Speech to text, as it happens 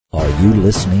you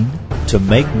listening? To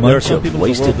make much of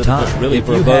wasted time, really if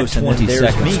you verbose, have and 20 then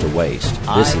there's seconds me. to waste,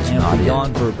 this is not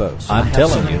beyond it. verbose. I'm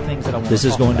telling you, this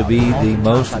is going to be the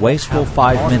most wasteful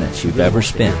 5 minutes you've ever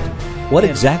spent. What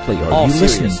exactly are you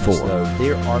listening for?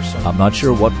 There are some I'm not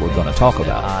sure what we're going to talk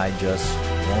about. I just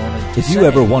wanted to If you say.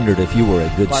 ever wondered if you were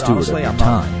a good Quite steward honestly, of your I'm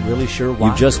not time, really sure why.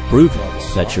 you've just proven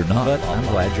that you're not. But I'm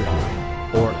glad you're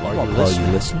here. Or are you Are listening?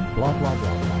 you listening? Blah, blah,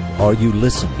 blah, blah, blah. Are you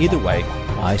listening? Either way,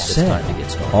 I it's said, time to get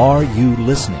started. are you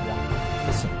listening?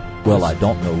 Listen. Well, I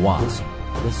don't know why, Listen.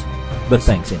 but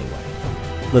thanks anyway.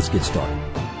 Let's get started.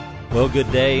 Well,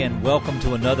 good day and welcome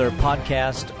to another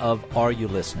podcast of Are You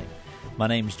Listening? My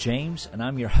name's James and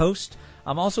I'm your host.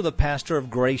 I'm also the pastor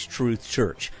of Grace Truth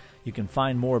Church. You can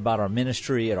find more about our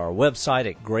ministry at our website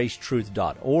at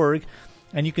gracetruth.org,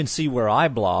 and you can see where I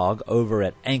blog over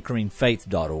at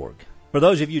anchoringfaith.org. For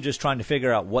those of you just trying to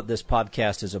figure out what this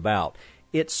podcast is about,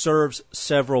 it serves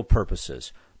several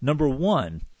purposes. Number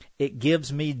one, it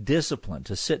gives me discipline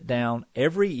to sit down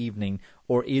every evening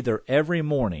or either every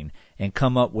morning and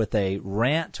come up with a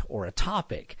rant or a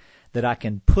topic that I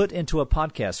can put into a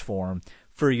podcast form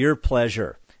for your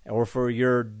pleasure or for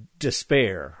your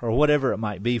despair or whatever it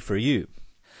might be for you.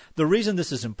 The reason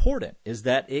this is important is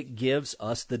that it gives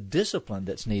us the discipline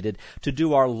that's needed to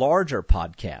do our larger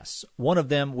podcasts. One of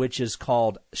them, which is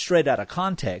called Straight Outta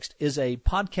Context, is a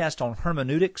podcast on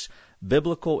hermeneutics,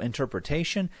 biblical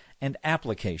interpretation, and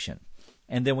application.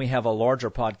 And then we have a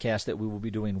larger podcast that we will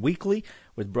be doing weekly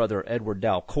with Brother Edward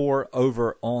Dalcour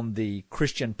over on the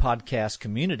Christian Podcast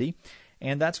Community,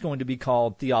 and that's going to be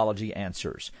called Theology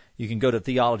Answers. You can go to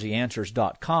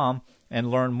theologyanswers.com and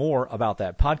learn more about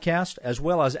that podcast, as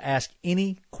well as ask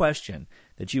any question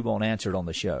that you want answered on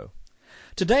the show.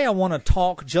 Today I want to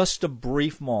talk just a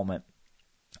brief moment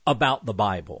about the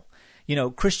Bible. You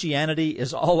know, Christianity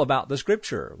is all about the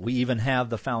Scripture. We even have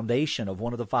the foundation of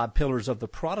one of the 5 pillars of the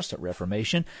Protestant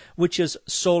Reformation, which is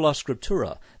sola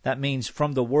scriptura. That means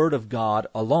from the Word of God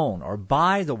alone, or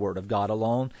by the Word of God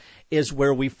alone, is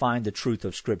where we find the truth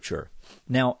of Scripture.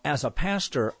 Now, as a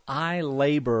pastor, I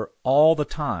labor all the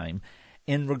time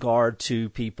in regard to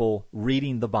people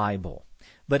reading the Bible.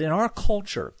 But in our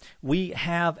culture, we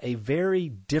have a very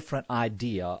different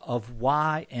idea of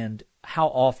why and how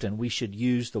often we should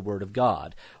use the Word of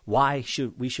God, why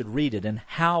we should read it, and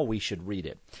how we should read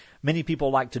it. Many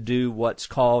people like to do what's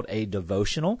called a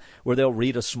devotional, where they'll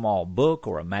read a small book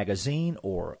or a magazine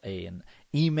or an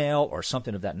email or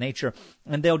something of that nature,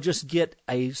 and they'll just get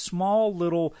a small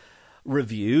little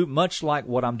review, much like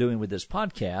what I'm doing with this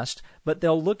podcast, but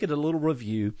they'll look at a little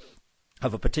review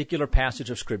of a particular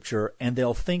passage of Scripture, and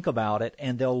they'll think about it,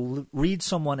 and they'll read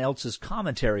someone else's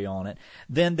commentary on it.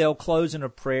 Then they'll close in a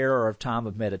prayer or a time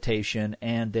of meditation,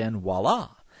 and then voila,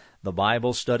 the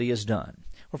Bible study is done.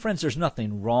 Well, friends, there's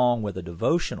nothing wrong with a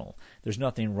devotional. There's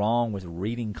nothing wrong with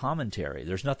reading commentary.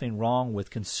 There's nothing wrong with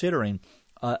considering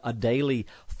a daily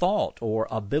thought or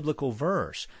a biblical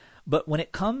verse. But when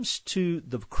it comes to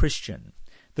the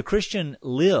Christian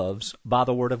lives by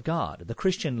the Word of God. The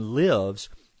Christian lives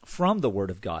from the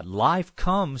Word of God. Life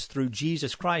comes through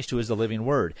Jesus Christ, who is the living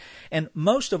Word. And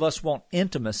most of us want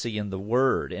intimacy in the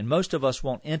Word, and most of us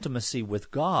want intimacy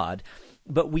with God,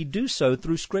 but we do so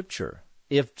through Scripture.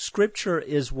 If Scripture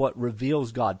is what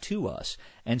reveals God to us,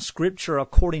 and Scripture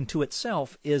according to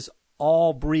itself is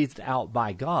all breathed out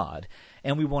by God,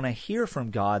 and we want to hear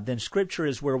from God, then Scripture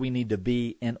is where we need to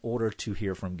be in order to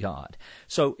hear from God.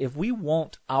 So if we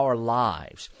want our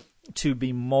lives to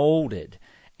be molded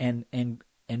and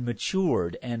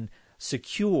matured and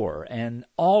secure and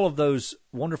all of those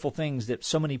wonderful things that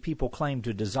so many people claim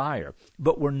to desire,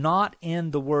 but we're not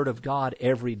in the Word of God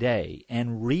every day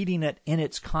and reading it in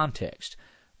its context,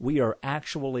 we are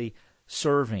actually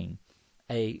serving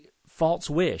a false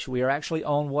wish. We are actually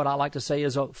on what I like to say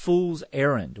is a fool's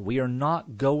errand. We are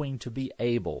not going to be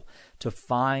able to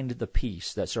find the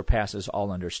peace that surpasses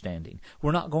all understanding.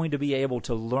 We're not going to be able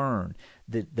to learn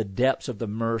the depths of the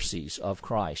mercies of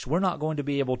Christ. We're not going to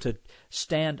be able to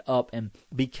stand up and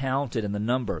be counted in the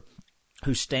number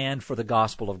who stand for the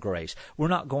gospel of grace. We're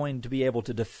not going to be able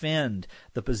to defend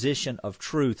the position of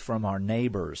truth from our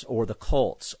neighbors or the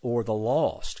cults or the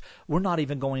lost. We're not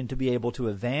even going to be able to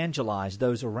evangelize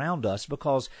those around us,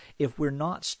 because if we're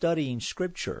not studying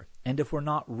Scripture and if we're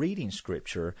not reading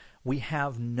Scripture, we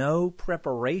have no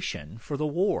preparation for the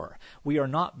war. We are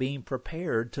not being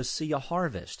prepared to see a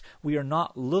harvest. We are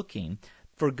not looking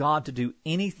for God to do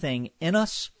anything in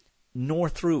us nor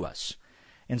through us.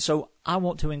 And so I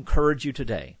want to encourage you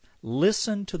today,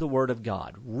 listen to the Word of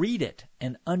God, read it,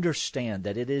 and understand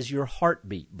that it is your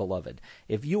heartbeat, beloved.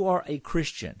 If you are a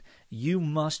Christian, you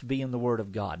must be in the Word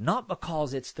of God. Not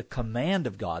because it's the command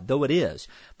of God, though it is,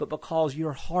 but because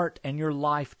your heart and your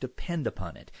life depend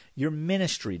upon it. Your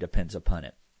ministry depends upon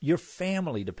it. Your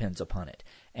family depends upon it.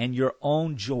 And your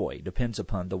own joy depends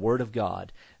upon the Word of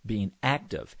God being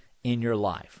active in your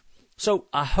life. So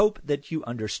I hope that you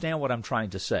understand what I'm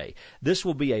trying to say. This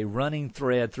will be a running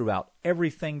thread throughout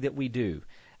everything that we do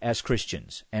as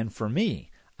Christians. And for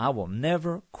me, I will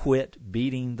never quit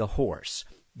beating the horse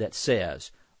that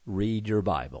says, read your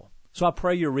Bible. So I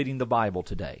pray you're reading the Bible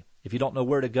today. If you don't know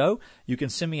where to go, you can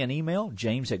send me an email,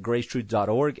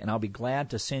 james@gracetruth.org, and I'll be glad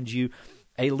to send you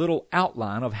a little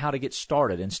outline of how to get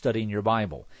started in studying your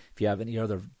Bible. If you have any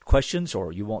other questions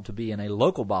or you want to be in a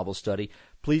local Bible study,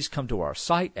 please come to our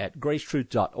site at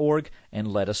gracetruth.org and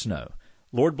let us know.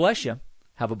 Lord bless you.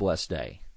 Have a blessed day.